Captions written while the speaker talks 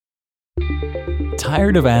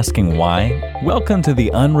Tired of asking why? Welcome to the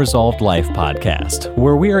Unresolved Life podcast,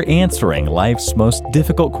 where we are answering life's most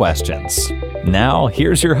difficult questions. Now,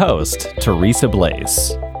 here's your host, Teresa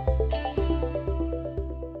Blaze.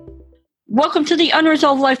 Welcome to the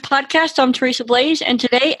Unresolved Life podcast. I'm Teresa Blaze, and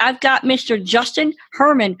today I've got Mr. Justin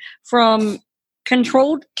Herman from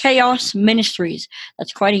Controlled Chaos Ministries.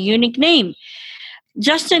 That's quite a unique name.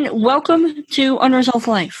 Justin, welcome to Unresolved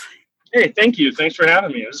Life. Hey, thank you. Thanks for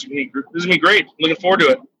having me. This is going to be great. Looking forward to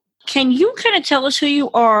it. Can you kind of tell us who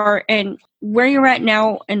you are and where you're at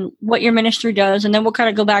now and what your ministry does? And then we'll kind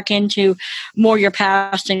of go back into more your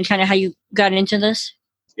past and kind of how you got into this.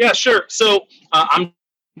 Yeah, sure. So I'm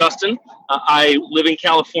Justin. I live in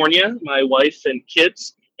California, my wife and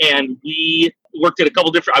kids, and we worked at I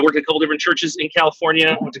worked at a couple different churches in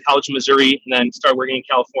California, went to college in Missouri, and then started working in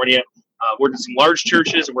California. Worked at some large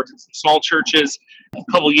churches, worked at some small churches. A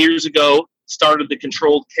couple years ago, started the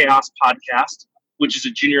Controlled Chaos podcast, which is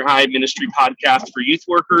a junior high ministry podcast for youth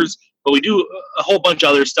workers. But we do a whole bunch of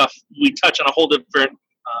other stuff. We touch on a whole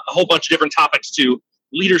bunch of different topics too,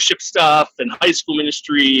 leadership stuff and high school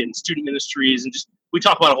ministry and student ministries, and just we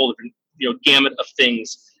talk about a whole different gamut of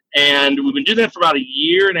things. And we've been doing that for about a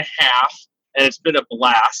year and a half, and it's been a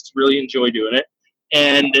blast. Really enjoy doing it.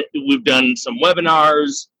 And we've done some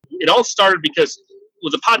webinars. It all started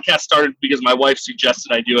the podcast started because my wife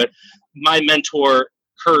suggested I do it. My mentor,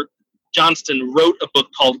 Kurt Johnston, wrote a book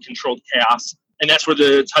called Controlled Chaos, and that's where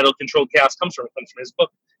the title Controlled Chaos comes from. It comes from his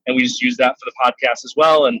book, and we just use that for the podcast as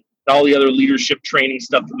well, and all the other leadership training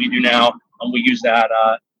stuff that we do now, we use that,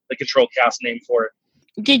 the Controlled Chaos name for it.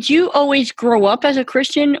 Did you always grow up as a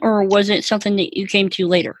Christian, or was it something that you came to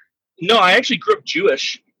later? No, I actually grew up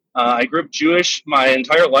Jewish. I grew up Jewish my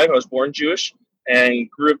entire life. I was born Jewish and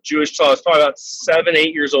grew up Jewish till I was probably about 7,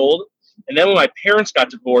 8 years old. And then when my parents got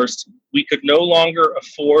divorced, we could no longer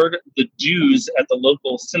afford the dues at the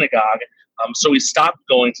local synagogue. So we stopped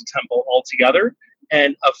going to temple altogether.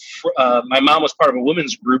 And my mom was part of a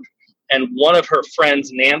women's group. And one of her friends,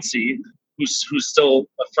 Nancy, who's still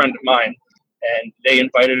a friend of mine, and they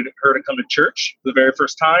invited her to come to church for the very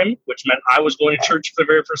first time, which meant I was going to church for the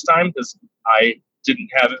very first time because I didn't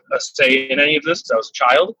have a say in any of this because I was a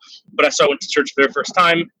child. But I went to church for the very first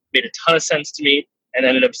time, made a ton of sense to me, and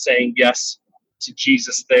ended up saying yes to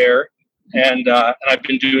Jesus there. And I've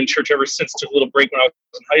been doing church ever since. Took a little break when I was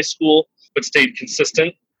in high school, but stayed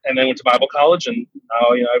consistent, and then went to Bible college, and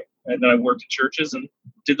now and then I worked in churches and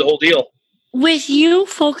did the whole deal. With you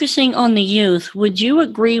focusing on the youth, would you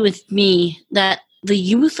agree with me that the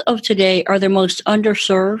youth of today are the most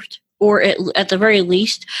underserved, or at the very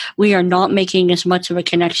least, we are not making as much of a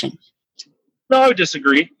connection? No, I would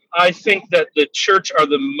disagree. I think that the church are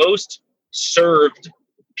the most served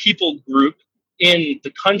people group in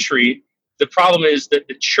the country. The problem is that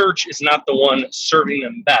the church is not the one serving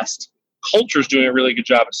them best. Culture is doing a really good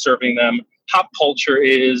job at serving them. Pop culture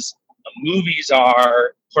is, movies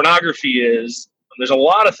are, pornography is. There's a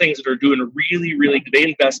lot of things that are doing really, really good. They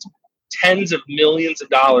invest tens of millions of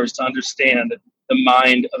dollars to understand the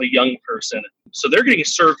mind of a young person. So they're getting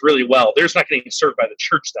served really well. They're just not getting served by the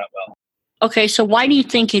church that well. Okay, so why do you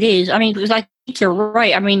think it is? I mean, because I think you're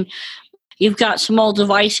right. I mean, you've got small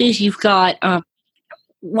devices. You've got,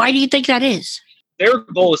 why do you think that is? Their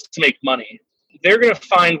goal is to make money. They're going to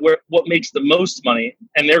find what makes the most money,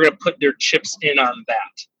 and they're going to put their chips in on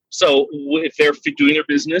that. So if they're doing their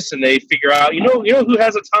business and they figure out, who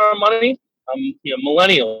has a ton of money?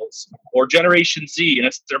 Millennials or Generation Z, and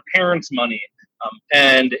it's their parents' money.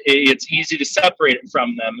 And it's easy to separate it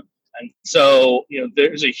from them. And so,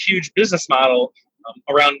 there's a huge business model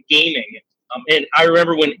around gaming. And I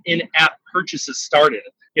remember when in-app purchases started,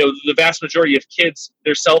 the vast majority of kids,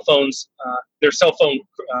 their cell phone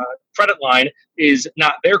credit line is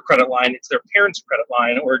not their credit line, it's their parents' credit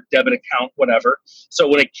line or debit account, whatever. So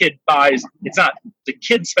when a kid buys, it's not the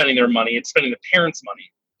kid spending their money, it's spending the parents' money.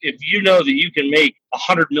 If you know that you can make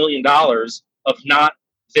 $100 million of not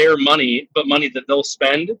their money, but money that they'll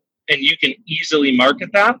spend, and you can easily market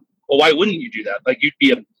that, well, why wouldn't you do that? Like, you'd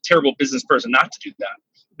be a terrible business person not to do that.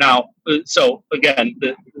 Now, so again,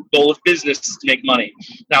 the goal of business is to make money.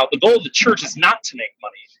 Now, the goal of the church is not to make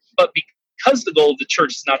money, but because the goal of the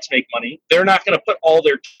church is not to make money, they're not going to put all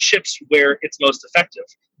their chips where it's most effective.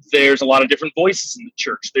 There's a lot of different voices in the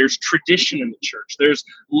church. There's tradition in the church. There's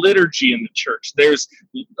liturgy in the church. There's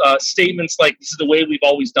statements like, this is the way we've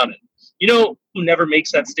always done it. You know who never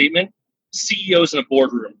makes that statement? CEOs in a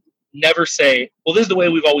boardroom never say, well, this is the way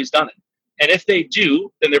we've always done it. And if they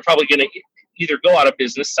do, then they're probably going to either go out of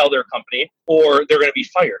business, sell their company, or they're going to be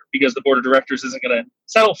fired because the board of directors isn't going to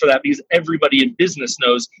settle for that, because everybody in business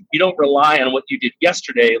knows you don't rely on what you did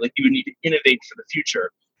yesterday. Like, you would need to innovate for the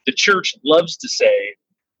future. The church loves to say,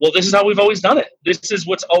 well, this is how we've always done it. This is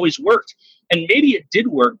what's always worked. And maybe it did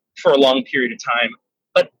work for a long period of time,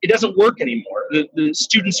 but it doesn't work anymore. The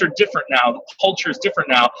students are different now. The culture is different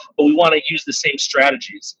now, but we want to use the same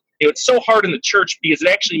strategies. It's so hard in the church because it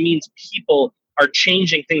actually means people are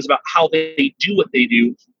changing things about how they do what they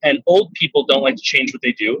do. And old people don't like to change what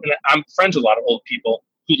they do. And I'm friends with a lot of old people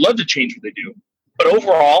who love to change what they do. But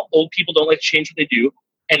overall, old people don't like to change what they do.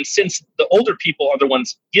 And since the older people are the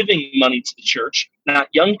ones giving money to the church, not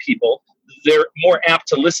young people, they're more apt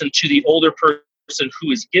to listen to the older person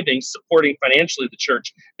who is giving, supporting financially the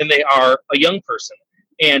church, than they are a young person.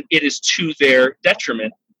 And it is to their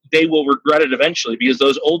detriment. They will regret it eventually, because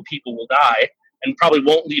those old people will die and probably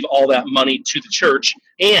won't leave all that money to the church.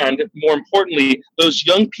 And more importantly, those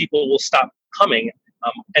young people will stop coming.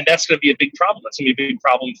 And that's going to be a big problem. That's going to be a big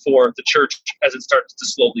problem for the church as it starts to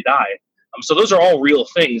slowly die. So those are all real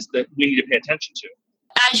things that we need to pay attention to.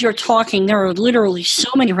 As you're talking, there are literally so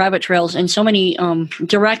many rabbit trails and so many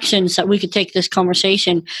directions that we could take this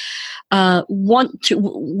conversation. One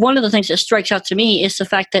of the things that strikes out to me is the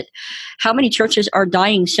fact that how many churches are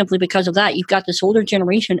dying simply because of that. You've got this older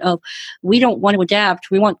generation of, we don't want to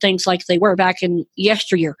adapt. We want things like they were back in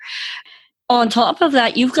yesteryear. On top of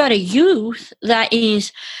that, you've got a youth that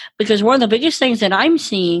is, because one of the biggest things that I'm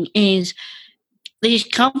seeing is these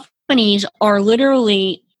companies are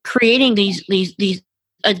literally creating these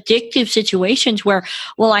addictive situations where,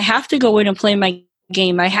 well, I have to go in and play my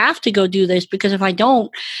game. I have to go do this, because if I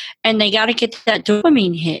don't, and they got to get that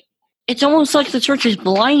dopamine hit. It's almost like the church is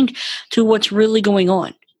blind to what's really going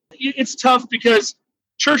on. It's tough because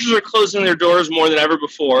churches are closing their doors more than ever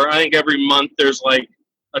before. I think every month there's like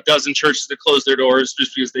a dozen churches that close their doors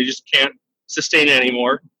just because they just can't sustain it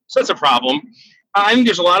anymore. So that's a problem. I think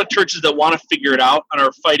there's a lot of churches that want to figure it out and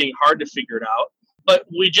are fighting hard to figure it out, but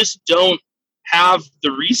we just don't have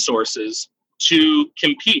the resources to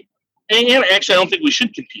compete. And actually, I don't think we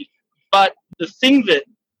should compete. But the thing that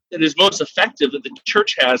is most effective that the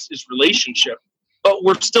church has is relationship. But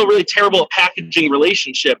we're still really terrible at packaging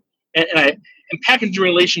relationship. And packaging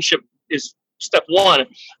relationship is step one.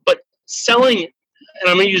 But selling, and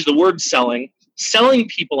I'm going to use the word selling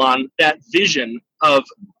people on that vision of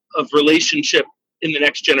relationship in the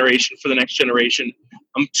next generation, for the next generation,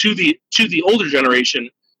 to the older generation,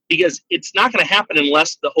 because it's not going to happen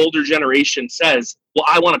unless the older generation says, well,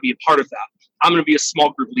 I want to be a part of that. I'm going to be a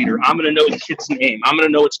small group leader. I'm going to know the kid's name. I'm going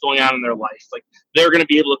to know what's going on in their life. Like, they're going to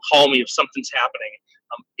be able to call me if something's happening.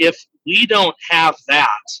 If we don't have that,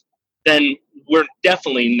 then we're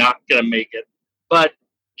definitely not going to make it. But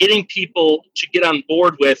getting people to get on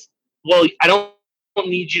board with, well, I don't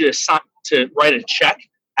need you to write a check.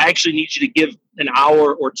 I actually need you to give an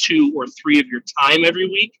hour or 2 or 3 of your time every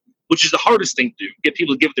week, which is the hardest thing to do. Get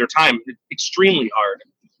people to give their time. It's extremely hard.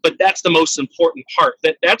 But that's the most important part.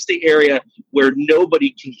 That's the area where nobody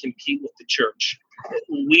can compete with the church.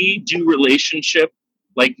 We do relationship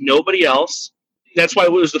like nobody else. That's why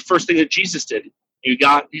it was the first thing that Jesus did.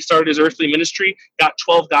 He started his earthly ministry, got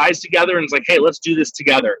 12 guys together, and was like, hey, let's do this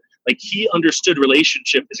together. Like, he understood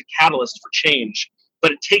relationship as a catalyst for change.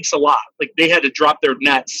 But it takes a lot. Like, they had to drop their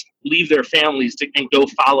nets, leave their families, and go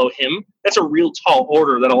follow him. That's a real tall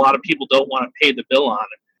order that a lot of people don't want to pay the bill on.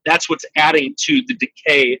 That's what's adding to the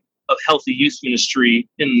decay of healthy youth ministry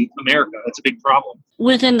in America. That's a big problem.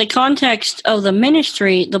 Within the context of the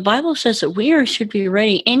ministry, the Bible says that we should be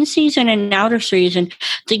ready in season and out of season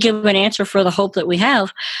to give an answer for the hope that we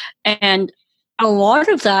have. And a lot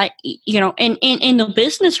of that, in the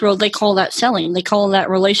business world, they call that selling. They call that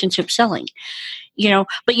relationship selling.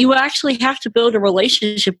 But you actually have to build a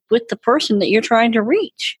relationship with the person that you're trying to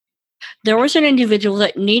reach. There was an individual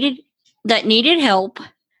that needed help,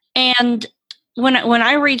 and when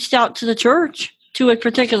I reached out to the church, to a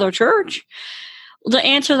particular church, the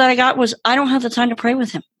answer that I got was, I don't have the time to pray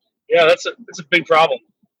with him. Yeah, that's a big problem.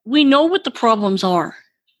 We know what the problems are,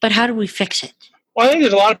 but how do we fix it? Well, I think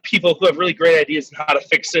there's a lot of people who have really great ideas on how to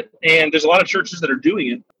fix it, and there's a lot of churches that are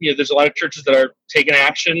doing it. There's a lot of churches that are taking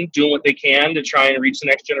action, doing what they can to try and reach the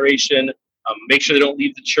next generation, make sure they don't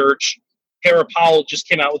leave the church. Tara Powell just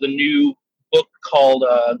came out with a new book called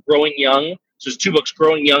Growing Young. So there's 2 books,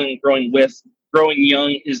 Growing Young and Growing With. Growing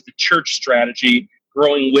Young is the church strategy.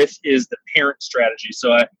 Growing With is the parent strategy.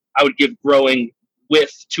 So I would give Growing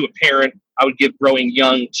With to a parent. I would give Growing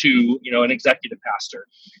Young to an executive pastor.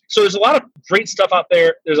 So there's a lot of great stuff out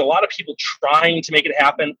there. There's a lot of people trying to make it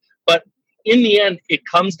happen. But in the end, it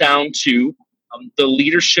comes down to the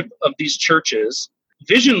leadership of these churches,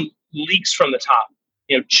 vision leaks from the top.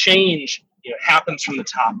 Change happens from the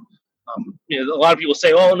top. A lot of people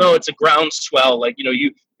say, "Oh no, it's a groundswell." Like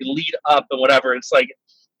you lead up and whatever. It's like,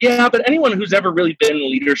 yeah, but anyone who's ever really been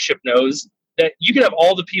in leadership knows that you can have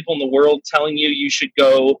all the people in the world telling you should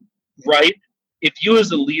go right. If you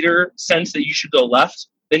as a leader sense that you should go left,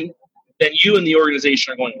 then you and the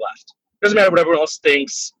organization are going left. Doesn't matter what everyone else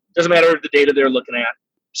thinks. Doesn't matter the data they're looking at.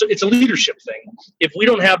 So it's a leadership thing. If we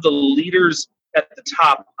don't have the leaders at the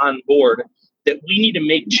top on board that we need to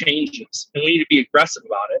make changes and we need to be aggressive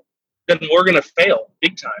about it, then we're going to fail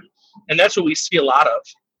big time. And that's what we see a lot of.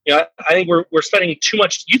 I think we're spending too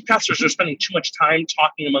much, youth pastors are spending too much time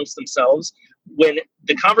talking amongst themselves when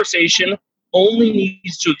the conversation only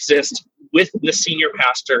needs to exist with the senior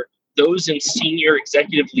pastor, those in senior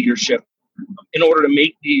executive leadership, in order to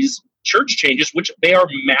make these church changes, which they are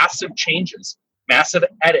massive changes, massive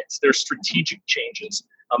edits. They're strategic changes.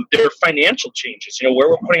 They're financial changes, where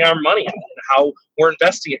we're putting our money and how we're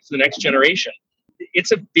investing it for the next generation.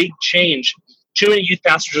 It's a big change. Too many youth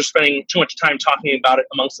pastors are spending too much time talking about it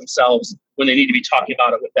amongst themselves when they need to be talking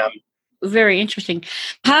about it with them. Very interesting.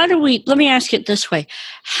 Let me ask it this way.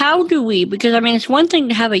 Because it's one thing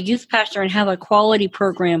to have a youth pastor and have a quality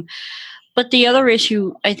program, but the other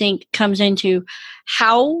issue I think comes into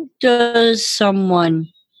how does someone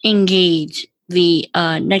engage the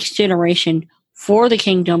next generation for the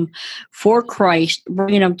kingdom, for Christ,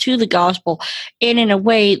 bringing them to the gospel, and in a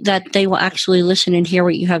way that they will actually listen and hear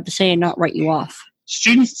what you have to say and not write you off.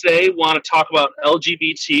 Students today want to talk about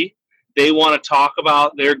LGBT. They want to talk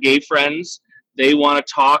about their gay friends. They want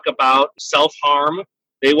to talk about self-harm.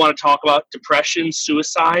 They want to talk about depression,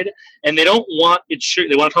 suicide, and they don't want it.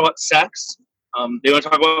 They want to talk about sex. They want to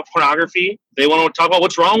talk about pornography. They want to talk about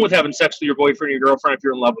what's wrong with having sex with your boyfriend or your girlfriend if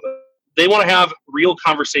you're in love with them. They want to have real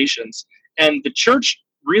conversations. And the church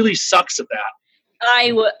really sucks at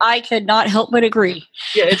that. I could not help but agree.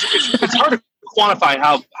 Yeah, it's hard to quantify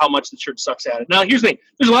how much the church sucks at it. Now, here's the thing.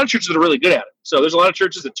 There's a lot of churches that are really good at it. So there's a lot of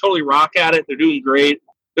churches that totally rock at it. They're doing great.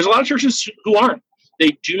 There's a lot of churches who aren't.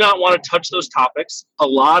 They do not want to touch those topics. A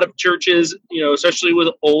lot of churches, especially with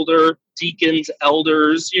older deacons,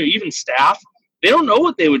 elders, even staff, they don't know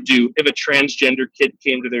what they would do if a transgender kid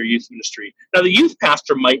came to their youth ministry. Now, the youth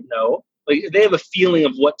pastor might know. Like, they have a feeling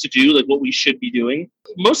of what to do, like what we should be doing.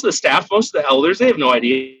 Most of the staff, most of the elders, they have no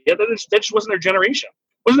idea. That just wasn't their generation.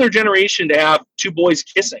 It wasn't their generation to have two boys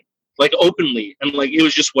kissing, like openly, and like it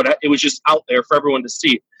was just out there for everyone to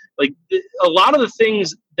see. Like, a lot of the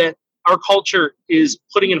things that our culture is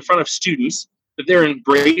putting in front of students that they're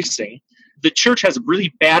embracing, the church has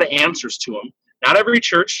really bad answers to them. Not every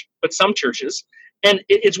church, but some churches. And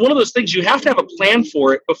it's one of those things you have to have a plan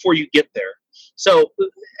for it before you get there. So,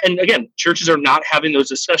 and again, churches are not having those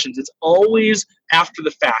discussions. It's always after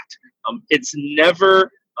the fact. It's never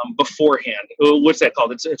beforehand. What's that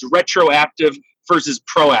called? It's retroactive versus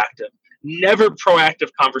proactive. Never proactive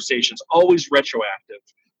conversations, always retroactive.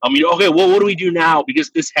 Okay, well, what do we do now because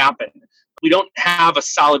this happened? We don't have a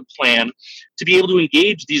solid plan to be able to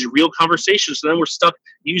engage these real conversations. So then we're stuck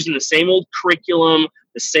using the same old curriculum,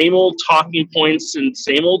 the same old talking points, and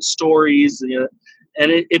same old stories. And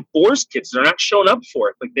it bores kids. They're not showing up for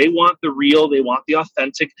it. Like, they want the real, they want the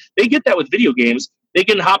authentic. They get that with video games. They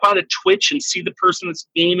can hop onto Twitch and see the person that's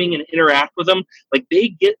gaming and interact with them. Like, they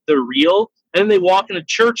get the real, and then they walk into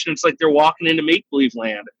church and it's like they're walking into make-believe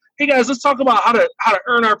land. Hey guys, let's talk about how to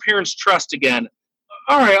earn our parents' trust again.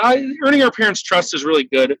 All right, earning our parents' trust is really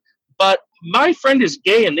good, but my friend is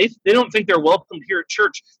gay and they don't think they're welcome here at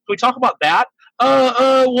church. Can we talk about that?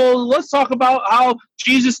 Well, let's talk about how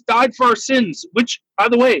Jesus died for our sins, which, by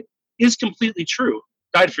the way, is completely true.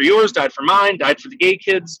 Died for yours, died for mine, died for the gay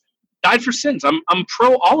kids, died for sins. I'm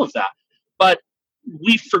pro all of that. But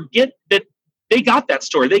we forget that they got that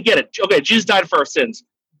story. They get it. Okay, Jesus died for our sins.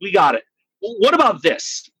 We got it. Well, what about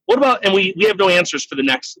this? What about, and we have no answers for the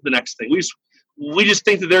next thing. We just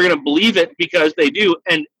think that they're going to believe it because they do.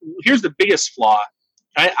 And here's the biggest flaw.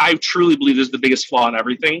 I truly believe this is the biggest flaw in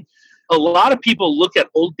everything. A lot of people look at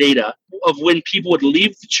old data of when people would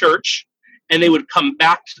leave the church and they would come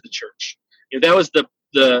back to the church. That was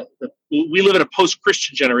we live in a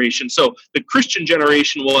post-Christian generation. So the Christian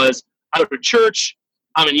generation was, I go to church,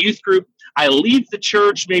 I'm in youth group, I leave the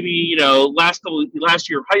church maybe, last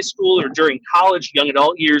year of high school or during college, young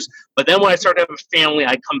adult years. But then when I start to have a family,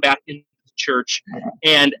 I come back into the church.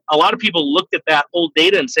 And a lot of people looked at that old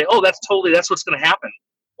data and say, oh, that's what's going to happen.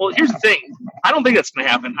 Well, here's the thing. I don't think that's going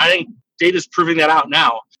to happen. I think data's proving that out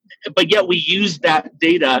now. But yet we use that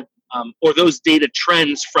data or those data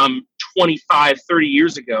trends from 25, 30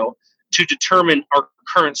 years ago to determine our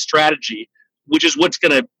current strategy, which is what's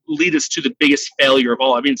going to lead us to the biggest failure of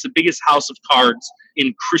all. I mean, it's the biggest house of cards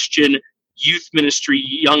in Christian youth ministry,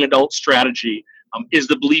 young adult strategy, is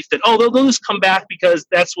the belief that, oh, they'll just come back because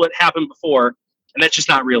that's what happened before. And that's just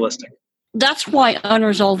not realistic. That's why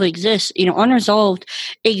Unresolved exists. Unresolved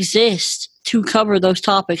exists to cover those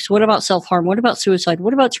topics. What about self-harm? What about suicide?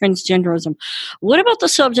 What about transgenderism? What about the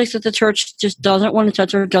subjects that the church just doesn't want to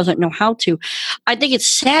touch or doesn't know how to? I think it's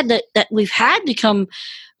sad that we've had to come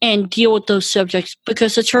and deal with those subjects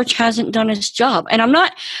because the church hasn't done its job. And I'm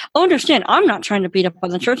not trying to beat up on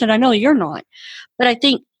the church, and I know you're not. But I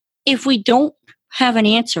think if we don't have an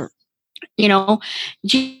answer,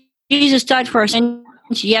 Jesus died for our sins.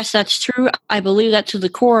 Yes, that's true. I believe that to the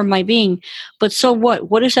core of my being. But so what?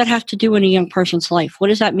 What does that have to do in a young person's life? What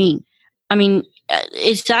does that mean? I mean,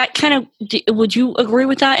 is that kind of, would you agree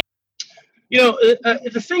with that?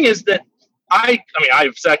 The thing is that I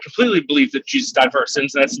completely believe that Jesus died for our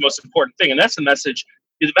sins, and that's the most important thing. And that's the message.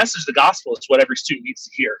 The message of the gospel is what every student needs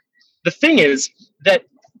to hear. The thing is that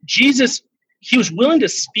Jesus, he was willing to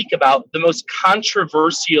speak about the most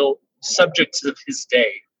controversial subjects of his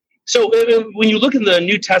day. So when you look in the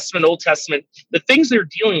New Testament, Old Testament, the things they're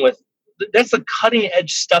dealing with, that's the cutting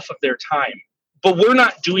edge stuff of their time. But we're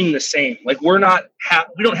not doing the same. Like we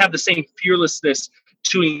don't have the same fearlessness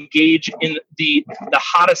to engage in the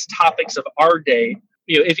hottest topics of our day.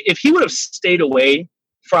 If he would have stayed away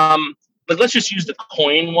from, let's just use the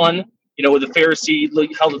coin one, where the Pharisee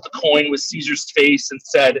held up the coin with Caesar's face and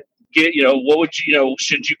said, what would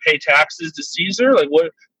should you pay taxes to Caesar? Like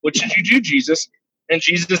what should you do, Jesus? And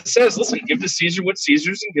Jesus says, listen, give to Caesar what's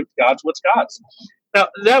Caesar's and give to God's what's God's. Now,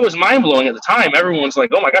 that was mind-blowing at the time. Everyone's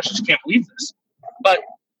like, oh my gosh, I just can't believe this. But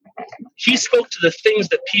he spoke to the things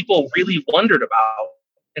that people really wondered about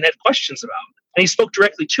and had questions about. And he spoke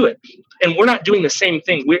directly to it. And we're not doing the same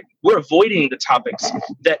thing. We're avoiding the topics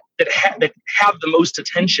that have the most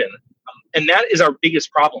attention. And that is our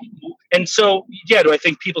biggest problem. And so, do I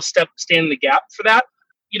think people stand in the gap for that?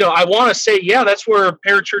 I want to say, that's where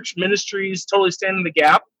parachurch ministries totally stand in the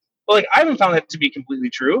gap. But I haven't found that to be completely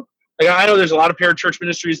true. I know there's a lot of parachurch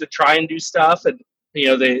ministries that try and do stuff, and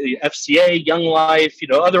the FCA, Young Life,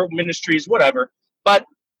 other ministries, whatever. But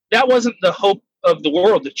that wasn't the hope of the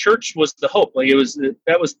world. The church was the hope.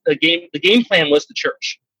 The game plan was the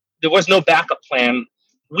church. There was no backup plan.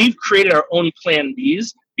 We've created our own plan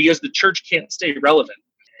Bs because the church can't stay relevant.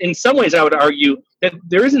 In some ways, I would argue that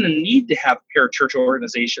there isn't a need to have parachurch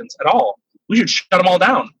organizations at all. We should shut them all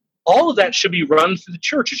down. All of that should be run through the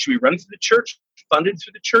church. It should be run through the church, funded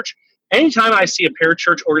through the church. Anytime I see a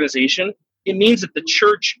parachurch organization, it means that the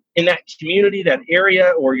church in that community, that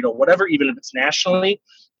area, or whatever, even if it's nationally,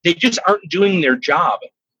 they just aren't doing their job.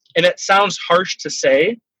 And it sounds harsh to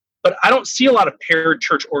say, but I don't see a lot of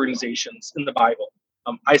parachurch organizations in the Bible.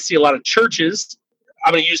 I see a lot of churches.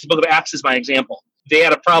 I'm going to use the book of Acts as my example. They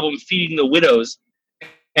had a problem feeding the widows.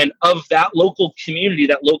 And of that local community,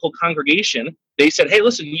 that local congregation, they said, hey,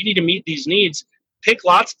 listen, you need to meet these needs. Pick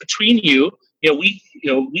lots between you.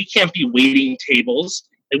 We can't be waiting tables,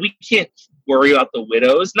 and we can't worry about the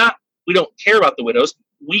widows. We don't care about the widows.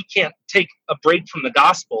 We can't take a break from the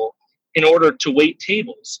gospel in order to wait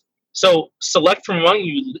tables. So select from among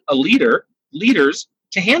you leaders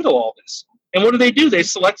to handle all this. And what do? They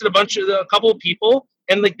selected a couple of people,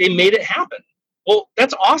 and they made it happen. Well,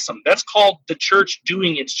 that's awesome. That's called the church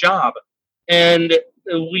doing its job. And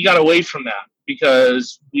we got away from that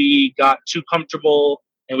because we got too comfortable,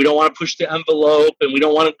 and we don't want to push the envelope, and we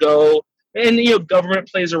don't want to go. And, government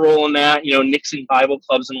plays a role in that, nixing Bible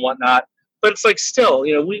clubs and whatnot. But it's still,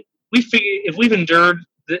 we figure if we've endured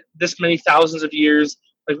this many thousands of years,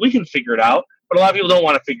 we can figure it out. But a lot of people don't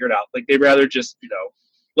want to figure it out. They'd rather just,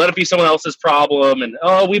 let it be someone else's problem. And,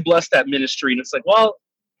 we bless that ministry. And it's well,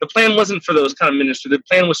 the plan wasn't for those kind of ministry. The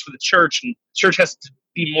plan was for the church, and the church has to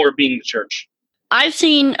be more being the church. I've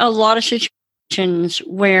seen a lot of situations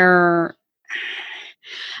where,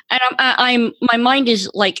 and my mind is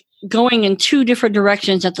going in two different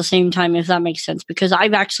directions at the same time, if that makes sense, because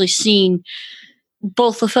I've actually seen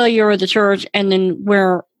both the failure of the church and then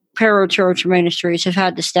where parachurch ministries have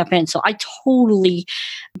had to step in. So I totally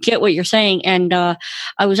get what you're saying. And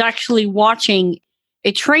I was actually watching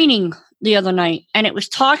a training the other night, and it was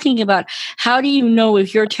talking about how do you know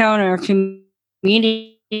if your town or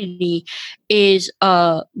community is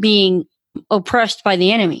being oppressed by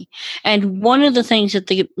the enemy. And one of the things that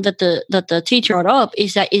the teacher brought up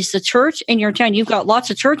is the church in your town. You've got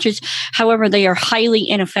lots of churches, however, they are highly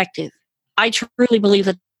ineffective. I truly believe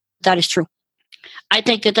that is true. I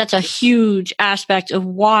think that's a huge aspect of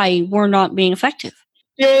why we're not being effective.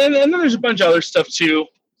 Yeah, and then there's a bunch of other stuff too.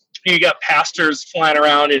 You got pastors flying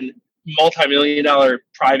around in multi-million-dollar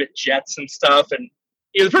private jets and stuff. And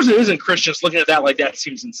the person who isn't Christian looking at that like that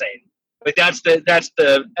seems insane. Like that's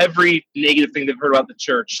the every negative thing they've heard about the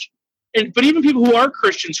church. But even people who are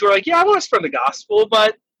Christians who are like, yeah, I want to spread the gospel,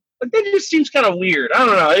 but like that just seems kind of weird. I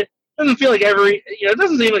don't know. It doesn't feel like it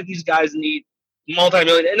doesn't seem like these guys need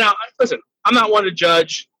multi-million. And now, listen, I'm not one to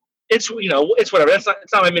judge. It's whatever. It's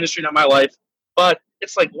not my ministry, not my life. But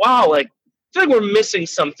it's like, wow, like I feel like we're missing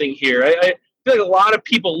something here. I feel like a lot of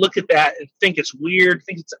people look at that and think it's weird,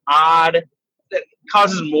 think it's odd, that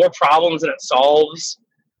causes more problems than it solves.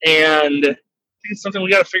 And I think it's something we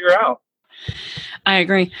got to figure out. I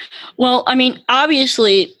agree. Well, I mean,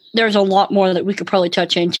 obviously, there's a lot more that we could probably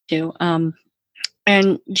touch into.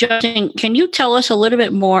 And Justin, can you tell us a little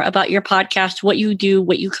bit more about your podcast, what you do,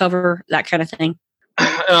 what you cover, that kind of thing?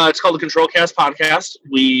 It's called the Control Cast Podcast.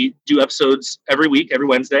 We do episodes every week, every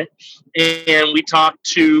Wednesday. And we talk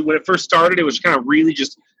to, when it first started, it was kind of really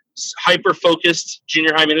just hyper-focused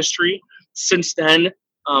junior high ministry. Since then,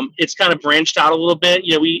 it's kind of branched out a little bit.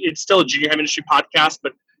 It's still a junior high ministry podcast,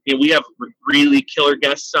 but we have really killer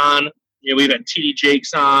guests on. We've had T.D.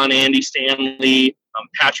 Jakes on, Andy Stanley,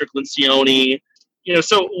 Patrick Lencioni.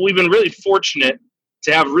 So we've been really fortunate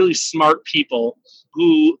to have really smart people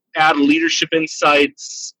who add leadership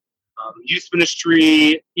insights, youth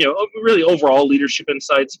ministry, really overall leadership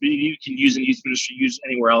insights you can use in youth ministry, use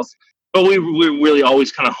anywhere else. But we really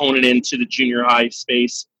always kind of hone it into the junior high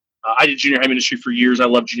space. I did junior high ministry for years. I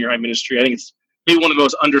love junior high ministry. I think it's maybe one of the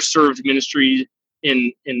most underserved ministries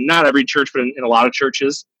in not every church, but in a lot of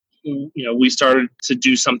churches. We started to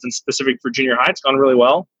do something specific for junior high. It's gone really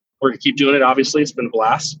well. We're going to keep doing it, obviously. It's been a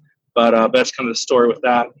blast. But that's kind of the story with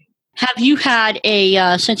that. Have you had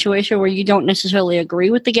a situation where you don't necessarily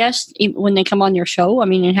agree with the guests when they come on your show? I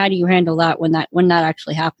mean, and how do you handle that when that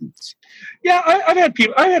actually happens? Yeah, I've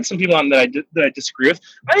had some people on that I disagree with.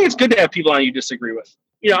 I think it's good to have people on you disagree with.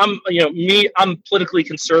 I'm politically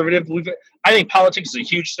conservative. I think politics is a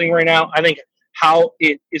huge thing right now. I think how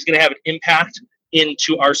it is going to have an impact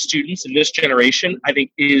into our students in this generation, I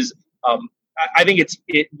think we're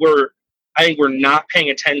not paying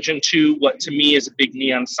attention to what to me is a big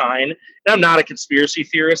neon sign. And I'm not a conspiracy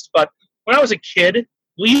theorist, but when I was a kid,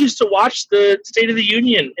 we used to watch the State of the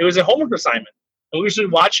Union. It was a homework assignment, and we used to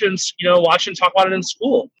watch and talk about it in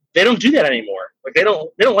school. They don't do that anymore. Like they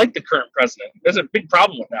don't like the current president. There's a big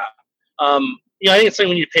problem with that. I think it's something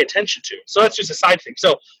we need to pay attention to. So that's just a side thing.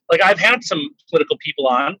 So like I've had some political people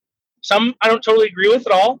on. Some I don't totally agree with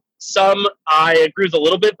at all. Some I agree with a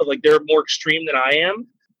little bit, but like they're more extreme than I am.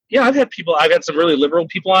 Yeah, I've had some really liberal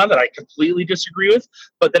people on that I completely disagree with,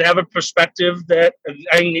 but that have a perspective that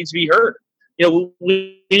I think needs to be heard.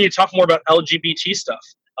 We need to talk more about LGBT stuff.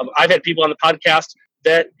 I've had people on the podcast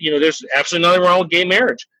that, there's absolutely nothing wrong with gay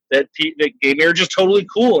marriage, that gay marriage is totally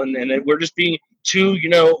cool, and we're just being too,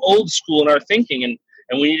 old school in our thinking, and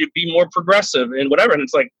we need to be more progressive and whatever. And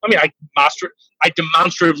it's like, I mean, I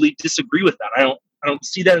demonstratively disagree with that. I don't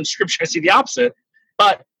see that in Scripture. I see the opposite.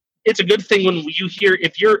 But it's a good thing when you hear,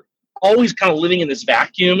 if you're always kind of living in this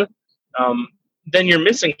vacuum, then you're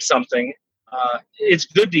missing something. It's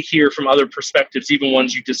good to hear from other perspectives, even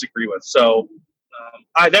ones you disagree with. So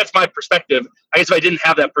that's my perspective. I guess if I didn't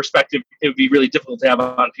have that perspective, it would be really difficult to have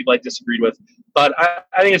on people I disagreed with. But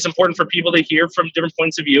I think it's important for people to hear from different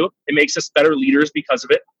points of view. It makes us better leaders because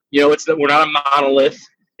of it. It's that we're not a monolith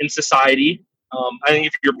in society. I think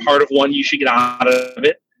if you're part of one, you should get out of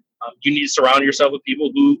it. You need to surround yourself with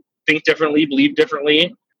people who think differently, believe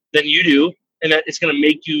differently than you do, and that it's going to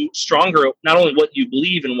make you stronger, not only what you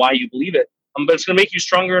believe and why you believe it, but it's going to make you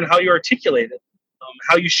stronger in how you articulate it,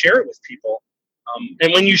 how you share it with people,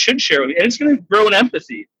 and when you should share it. And it's going to grow in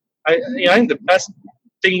empathy. I think the best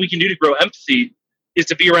thing we can do to grow empathy is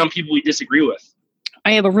to be around people we disagree with.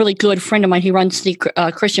 I have a really good friend of mine. He runs the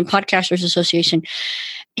Christian Podcasters Association.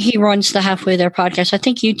 He runs the Halfway There podcast. I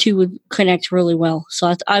think you two would connect really well.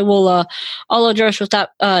 So I will, I'll address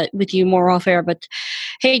with you more off air. But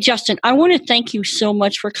hey, Justin, I want to thank you so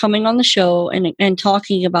much for coming on the show and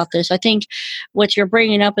talking about this. I think what you're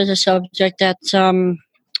bringing up is a subject that's,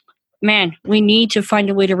 man, we need to find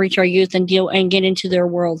a way to reach our youth and get into their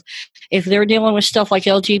world. If they're dealing with stuff like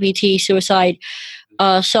LGBT, suicide,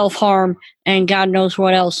 self-harm, and God knows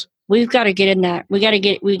what else, we've got to get in that. We got to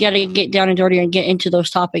get down and dirty and get into those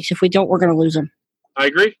topics. If we don't, we're going to lose them. I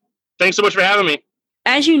agree. Thanks so much for having me.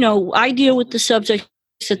 As you know, I deal with the subjects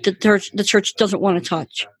that the church doesn't want to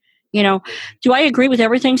touch. Do I agree with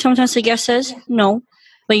everything sometimes the guest says? No.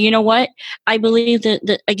 But you know what? I believe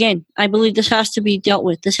I believe this has to be dealt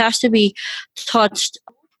with. This has to be touched.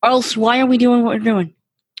 Or else, why are we doing what we're doing?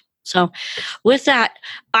 So with that,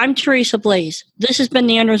 I'm Teresa Blaze. This has been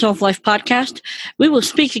the Unresolved Life Podcast. We will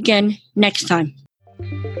speak again next time.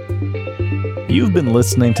 You've been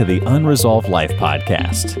listening to the Unresolved Life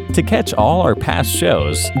Podcast. To catch all our past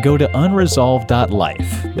shows, go to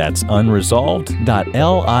unresolved.life. That's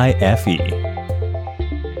unresolved.life.